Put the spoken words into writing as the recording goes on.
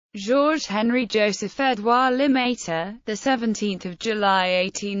Georges Henri Joseph Édouard Lemaître, the 17th of July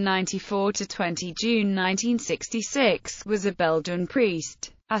 1894 to 20 June 1966, was a Belgian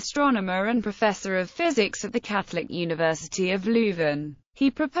priest, astronomer and professor of physics at the Catholic University of Leuven. He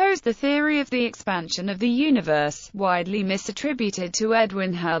proposed the theory of the expansion of the universe, widely misattributed to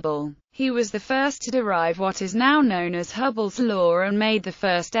Edwin Hubble. He was the first to derive what is now known as Hubble's law and made the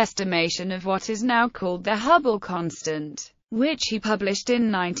first estimation of what is now called the Hubble constant, which he published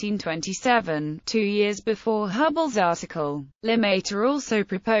in 1927, 2 years before Hubble's article. Lemaître also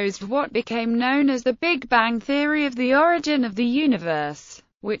proposed what became known as the Big Bang theory of the origin of the universe,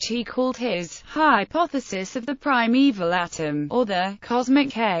 which he called his hypothesis of the primeval atom, or the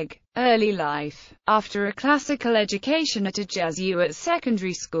cosmic egg. Early life. After a classical education at a Jesuit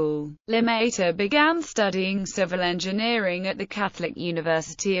secondary school, Lemaître began studying civil engineering at the Catholic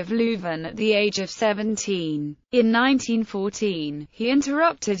University of Leuven at the age of 17. In 1914, he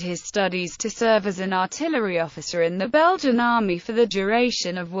interrupted his studies to serve as an artillery officer in the Belgian army for the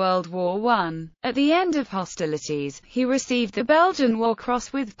duration of World War I. At the end of hostilities, he received the Belgian War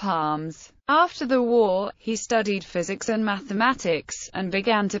Cross with palms. After the war, he studied physics and mathematics, and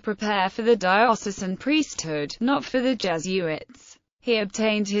began to prepare for the diocesan priesthood, not for the Jesuits. He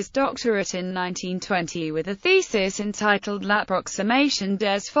obtained his doctorate in 1920 with a thesis entitled L'approximation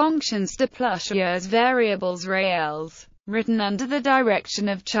des fonctions de plusieurs variables réelles, written under the direction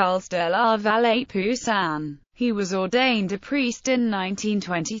of Charles de la Vallée-Poussin. He was ordained a priest in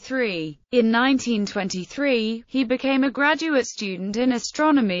 1923. In 1923, he became a graduate student in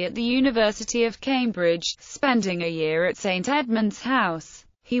astronomy at the University of Cambridge, spending a year at St. Edmund's House.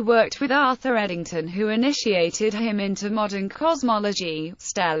 He worked with Arthur Eddington, who initiated him into modern cosmology,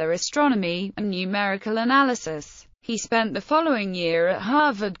 stellar astronomy, and numerical analysis. He spent the following year at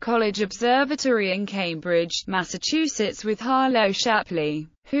Harvard College Observatory in Cambridge, Massachusetts with Harlow Shapley,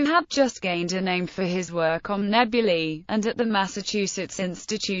 who had just gained a name for his work on nebulae, and at the Massachusetts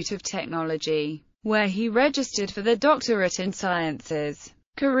Institute of Technology, where he registered for the doctorate in sciences.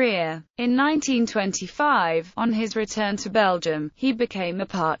 Career. In 1925, on his return to Belgium, he became a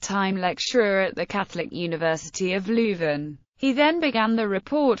part-time lecturer at the Catholic University of Leuven. He then began the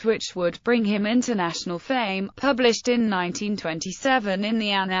report which would bring him international fame, published in 1927 in the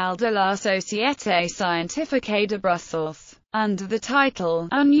Annales de la Société Scientifique de Bruxelles, under the title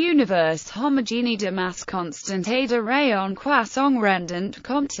Un univers homogène de masse constante et de rayon croissant rendant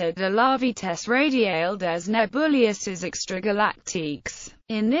compte de la vitesse radiale des nébuleuses extragalactiques.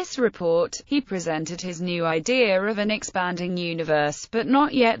 In this report, he presented his new idea of an expanding universe, but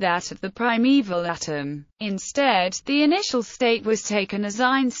not yet that of the primeval atom. Instead, the initial state was taken as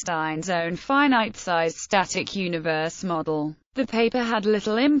Einstein's own finite-sized static universe model. The paper had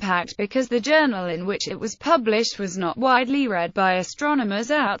little impact because the journal in which it was published was not widely read by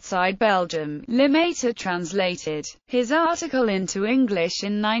astronomers outside Belgium. Lemaître translated his article into English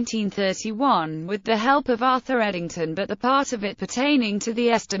in 1931 with the help of Arthur Eddington, but the part of it pertaining to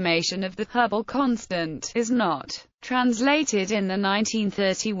the estimation of the Hubble constant is not translated in the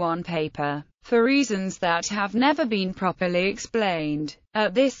 1931 paper, for reasons that have never been properly explained.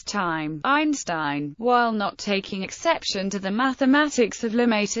 At this time, Einstein, while not taking exception to the mathematics of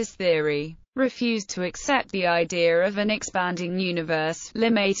Lemaître's theory, refused to accept the idea of an expanding universe.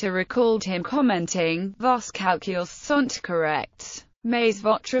 Lemaître recalled him commenting, "Vos calculs sont corrects, mais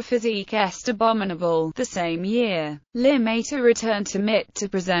votre physique est abominable." The same year, Lemaître returned to MIT to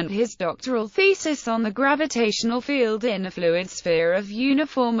present his doctoral thesis on the gravitational field in a fluid sphere of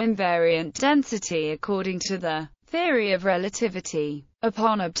uniform invariant density according to the theory of relativity.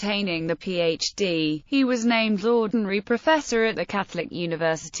 Upon obtaining the Ph.D., he was named ordinary professor at the Catholic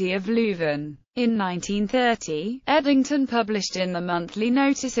University of Leuven. In 1930, Eddington published in the monthly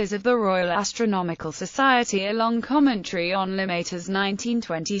notices of the Royal Astronomical Society a long commentary on Lemaître's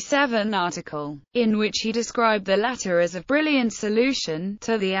 1927 article, in which he described the latter as a brilliant solution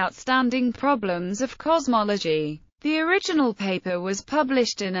to the outstanding problems of cosmology. The original paper was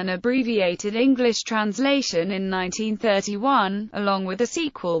published in an abbreviated English translation in 1931, along with a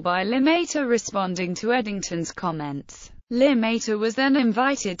sequel by Lemaître responding to Eddington's comments. Lemaître was then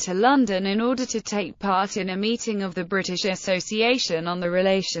invited to London in order to take part in a meeting of the British Association on the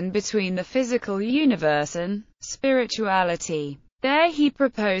relation between the physical universe and spirituality. There he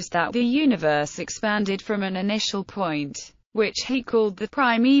proposed that the universe expanded from an initial point, which he called the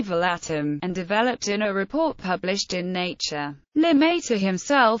primeval atom, and developed in a report published in Nature. Lemaître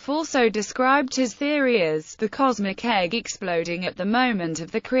himself also described his theory as the cosmic egg exploding at the moment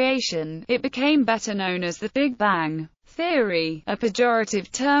of the creation. It became better known as the Big Bang theory, a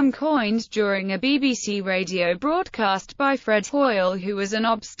pejorative term coined during a BBC radio broadcast by Fred Hoyle, who was an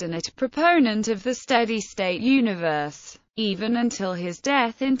obstinate proponent of the steady-state universe, even until his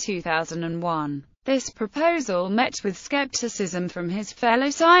death in 2001. This proposal met with skepticism from his fellow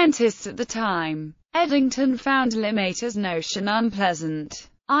scientists at the time. Eddington found Lemaître's notion unpleasant.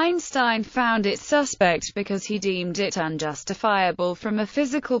 Einstein found it suspect because he deemed it unjustifiable from a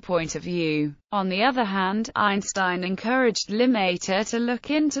physical point of view. On the other hand, Einstein encouraged Lemaitre to look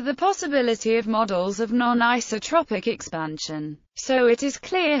into the possibility of models of non-isotropic expansion, so it is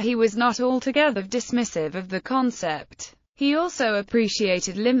clear he was not altogether dismissive of the concept. He also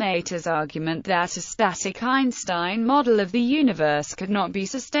appreciated Lemaitre's argument that a static Einstein model of the universe could not be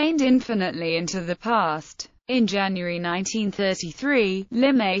sustained infinitely into the past. In January 1933,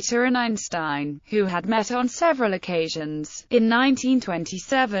 Lemaitre and Einstein, who had met on several occasions, in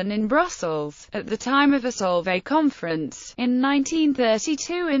 1927 in Brussels, at the time of a Solvay conference, in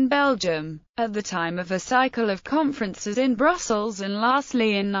 1932 in Belgium, at the time of a cycle of conferences in Brussels, and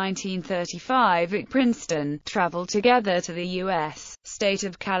lastly in 1935 at Princeton, traveled together to the U.S. state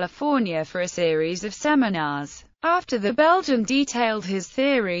of California for a series of seminars. After the Belgian detailed his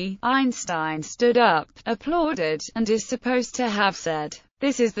theory, Einstein stood up, applauded, and is supposed to have said,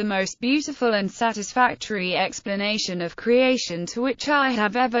 "This is the most beautiful and satisfactory explanation of creation to which I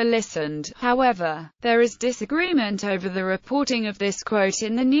have ever listened." However, there is disagreement over the reporting of this quote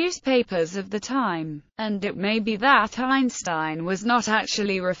in the newspapers of the time, and it may be that Einstein was not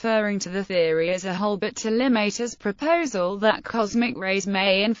actually referring to the theory as a whole but to Lemaitre's proposal that cosmic rays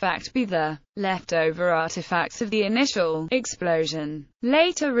may in fact be the leftover artifacts of the initial explosion.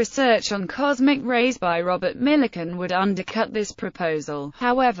 Later research on cosmic rays by Robert Millikan would undercut this proposal.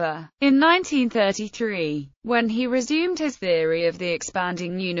 However, in 1933, when he resumed his theory of the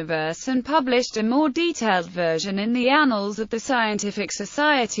expanding universe and published a more detailed version in the Annals of the Scientific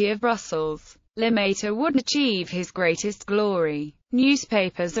Society of Brussels, Lemaitre would achieve his greatest glory.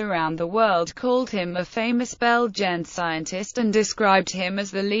 Newspapers around the world called him a famous Belgian scientist and described him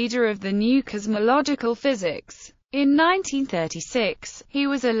as the leader of the new cosmological physics. In 1936, he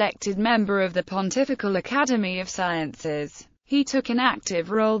was elected member of the Pontifical Academy of Sciences. He took an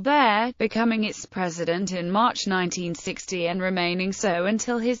active role there, becoming its president in March 1960 and remaining so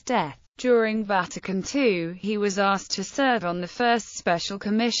until his death. During Vatican II, he was asked to serve on the first special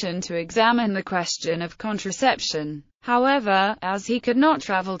commission to examine the question of contraception. However, as he could not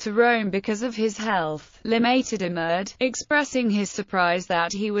travel to Rome because of his health, Lemaitre demurred, expressing his surprise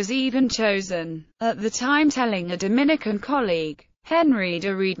that he was even chosen, at the time telling a Dominican colleague, Henri de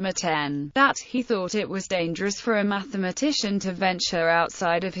Ledmatin, that he thought it was dangerous for a mathematician to venture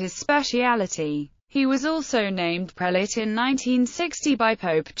outside of his speciality. He was also named prelate in 1960 by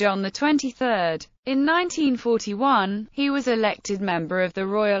Pope John XXIII. In 1941, he was elected member of the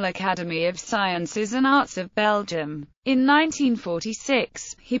Royal Academy of Sciences and Arts of Belgium. In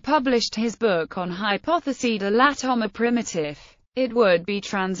 1946, he published his book on Hypothèse de l'atome primitif. It would be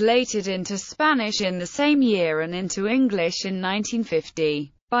translated into Spanish in the same year and into English in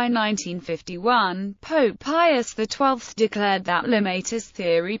 1950. By 1951, Pope Pius XII declared that Lemaitre's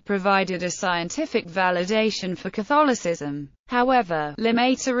theory provided a scientific validation for Catholicism. However,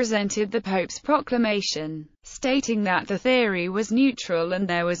 Lemaitre resented the Pope's proclamation, stating that the theory was neutral and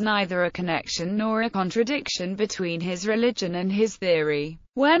there was neither a connection nor a contradiction between his religion and his theory.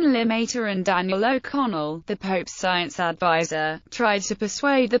 When Lemaitre and Daniel O'Connell, the Pope's science advisor, tried to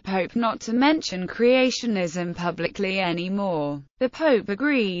persuade the Pope not to mention creationism publicly anymore, the Pope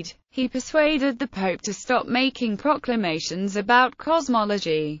agreed. He persuaded the Pope to stop making proclamations about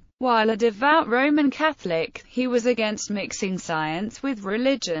cosmology. While a devout Roman Catholic, he was against mixing science with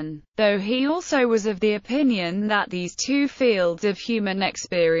religion, though he also was of the opinion that these two fields of human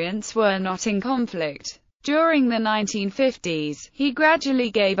experience were not in conflict. During the 1950s, he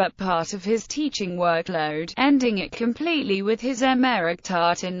gradually gave up part of his teaching workload, ending it completely with his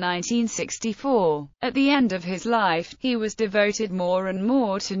emerictate in 1964. At the end of his life, he was devoted more and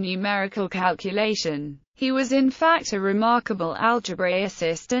more to numerical calculation. He was in fact a remarkable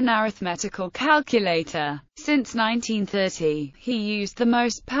algebraicist and arithmetical calculator. Since 1930, he used the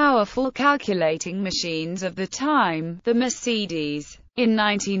most powerful calculating machines of the time, the Mercedes. In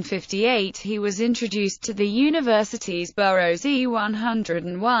 1958 he was introduced to the university's Burroughs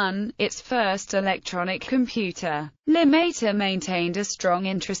E101, its first electronic computer. Lemaitre maintained a strong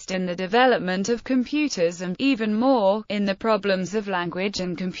interest in the development of computers and, even more, in the problems of language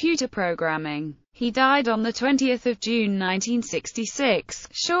and computer programming. He died on 20 June 1966,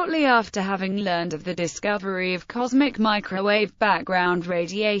 shortly after having learned of the discovery of cosmic microwave background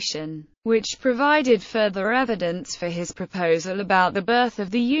radiation. which provided further evidence for his proposal about the birth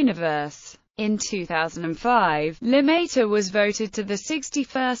of the universe. In 2005, Lemaître was voted to the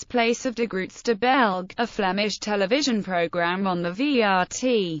 61st place of De Grootste Belg, a Flemish television program on the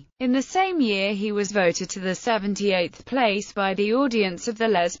VRT. In the same year he was voted to the 78th place by the audience of the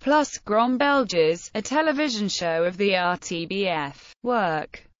Les Plus Grands Belges, a television show of the RTBF.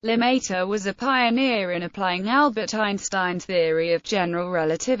 Work. Lemaître was a pioneer in applying Albert Einstein's theory of general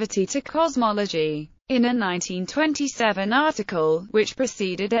relativity to cosmology. In a 1927 article, which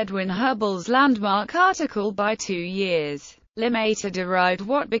preceded Edwin Hubble's landmark article by 2 years, Lemaître derived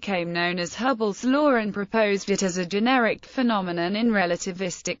what became known as Hubble's law and proposed it as a generic phenomenon in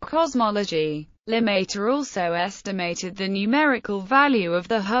relativistic cosmology. Lemaître also estimated the numerical value of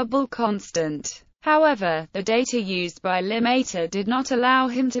the Hubble constant. However, the data used by Lemaître did not allow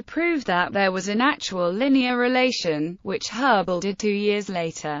him to prove that there was an actual linear relation, which Hubble did 2 years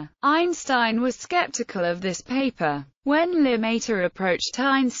later. Einstein was skeptical of this paper. When Lemaître approached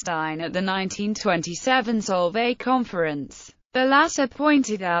Einstein at the 1927 Solvay conference, the latter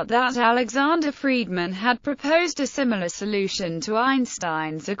pointed out that Alexander Friedmann had proposed a similar solution to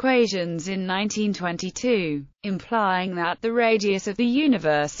Einstein's equations in 1922, implying that the radius of the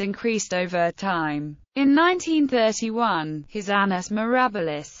universe increased over time. In 1931, his Annus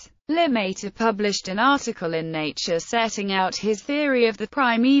Mirabilis, Lemaître published an article in Nature setting out his theory of the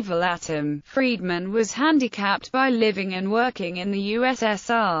primeval atom. Friedmann was handicapped by living and working in the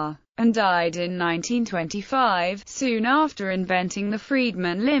USSR, and died in 1925, soon after inventing the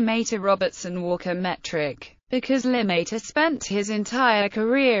Friedmann-Lemaître-Robertson-Walker metric. Because Lemaître spent his entire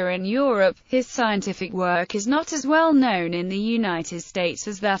career in Europe, his scientific work is not as well known in the United States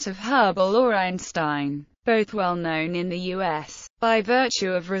as that of Hubble or Einstein, both well known in the US, by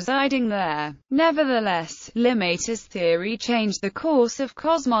virtue of residing there. Nevertheless, Lemaître's theory changed the course of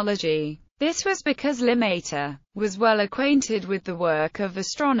cosmology. This was because Lemaître was well acquainted with the work of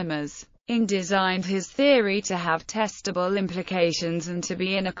astronomers. He designed his theory to have testable implications and to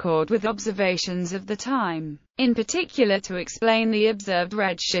be in accord with observations of the time, in particular to explain the observed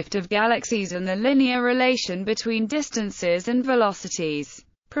redshift of galaxies and the linear relation between distances and velocities.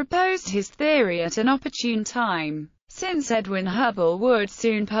 Proposed his theory at an opportune time, since Edwin Hubble would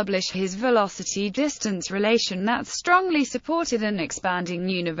soon publish his velocity-distance relation that strongly supported an expanding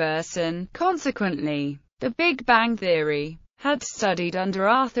universe and, consequently, the Big Bang theory. Had studied under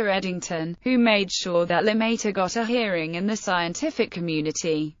Arthur Eddington, who made sure that Lemaître got a hearing in the scientific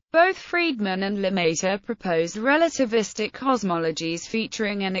community. Both Friedmann and Lemaître proposed relativistic cosmologies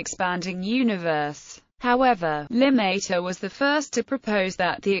featuring an expanding universe. However, Lemaître was the first to propose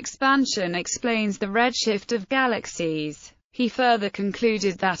that the expansion explains the redshift of galaxies. He further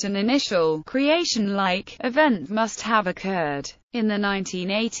concluded that an initial, creation-like, event must have occurred. In the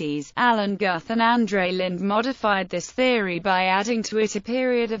 1980s, Alan Guth and Andrei Linde modified this theory by adding to it a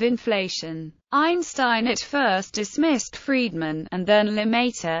period of inflation. Einstein at first dismissed Friedmann, and then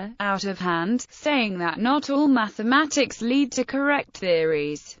Lemaître, out of hand, saying that not all mathematics lead to correct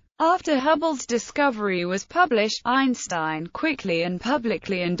theories. After Hubble's discovery was published, Einstein quickly and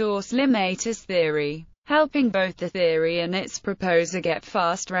publicly endorsed Lemaître's theory, helping both the theory and its proposer get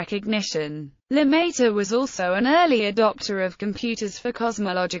fast recognition. Lemaître was also an early adopter of computers for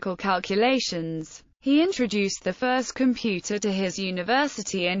cosmological calculations. He introduced the first computer to his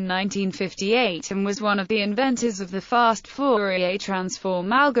university in 1958 and was one of the inventors of the fast Fourier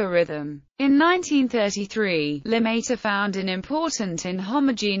transform algorithm. In 1933, Lemaître found an important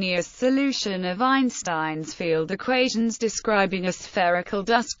inhomogeneous solution of Einstein's field equations describing a spherical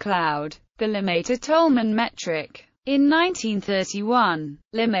dust cloud, the Lemaître-Tolman metric. In 1931,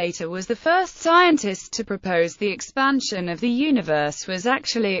 Lemaître was the first scientist to propose the expansion of the universe was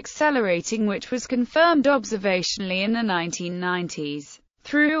actually accelerating, which was confirmed observationally in the 1990s,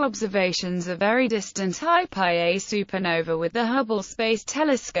 through observations of very distant High-Ia supernova with the Hubble Space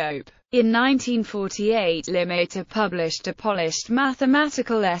Telescope. In 1948, Lemaître published a polished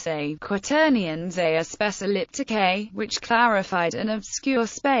mathematical essay, Quaternions et espèces elliptiques, which clarified an obscure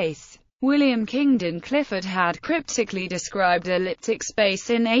space. William Kingdon Clifford had cryptically described elliptic space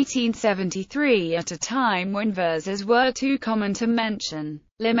in 1873 at a time when versors were too common to mention.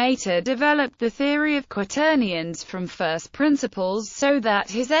 Lemaître developed the theory of quaternions from first principles so that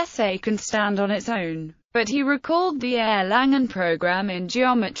his essay can stand on its own. But he recalled the Erlangen program in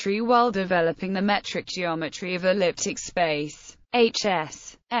geometry while developing the metric geometry of elliptic space.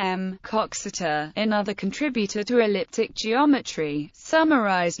 H.S. M. Coxeter, another contributor to elliptic geometry,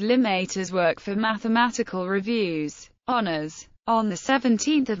 summarized Lemaître's work for Mathematical Reviews. Honors. On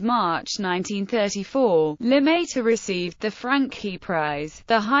 17 March 1934, Lemaître received the Franke Prize,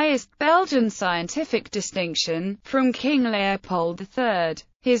 the highest Belgian scientific distinction, from King Leopold III.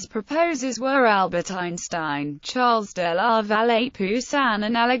 His proposers were Albert Einstein, Charles de la Vallée-Poussin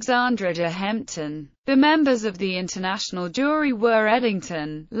and Alexandre de Hempton. The members of the international jury were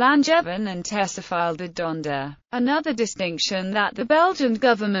Eddington, Langevin and Tessefile de Donde. Another distinction that the Belgian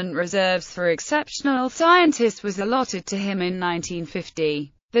government reserves for exceptional scientists was allotted to him in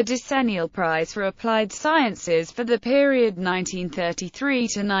 1950. The Decennial Prize for Applied Sciences for the period 1933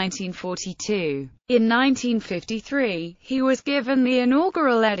 to 1942. In 1953, he was given the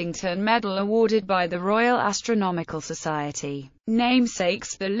inaugural Eddington Medal awarded by the Royal Astronomical Society.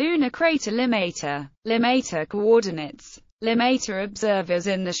 Namesakes: the lunar crater Lemaître. Lemaître coordinates. Lemaître observers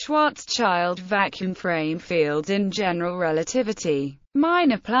in the Schwarzschild vacuum frame field in general relativity.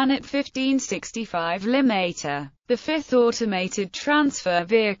 Minor planet 1565 Lemaître. The fifth automated transfer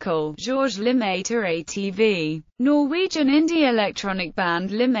vehicle, Georges Lemaître ATV. Norwegian indie electronic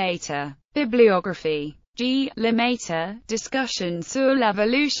band Lemaître. Bibliography. G. Lemaître, Discussion sur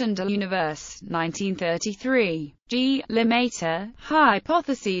l'évolution de l'univers, 1933. G. Lemaître,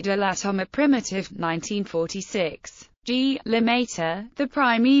 Hypothesis de l'atome primitive, 1946. G. Lemaître, The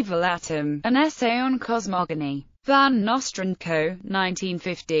Primeval Atom, An Essay on Cosmogony. Van Nostrand Co.,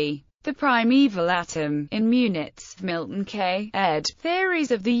 1950. The Primeval Atom, in Munich, Milton K. ed.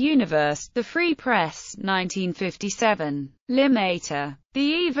 Theories of the Universe, The Free Press, 1957. Lemaître,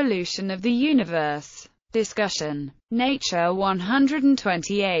 The Evolution of the Universe. Discussion. Nature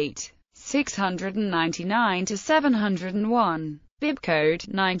 128. 699-701. Bibcode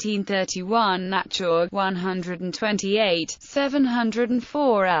 1931 Nature 128,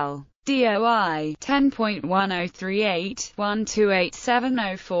 704L. DOI 10.1038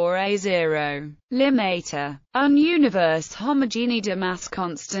 1287004A0. Lemaître. Un univers homogène de masse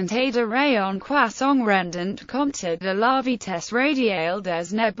constante et de rayon croissant rendant compte de la vitesse radiale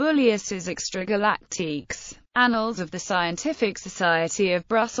des nébuleuses extragalactiques. Annals of the Scientific Society of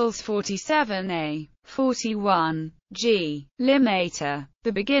Brussels 47a. 41. G. Lemaître.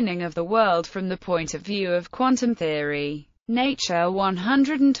 The Beginning of the World from the Point of View of Quantum Theory. Nature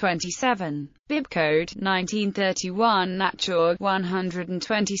 127. Bibcode 1931 Nature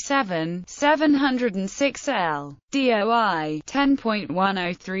 127, 706L. DOI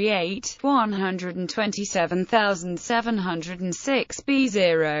 10.1038 127706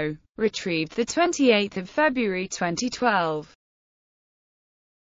 B0. Retrieved 28 February 2012.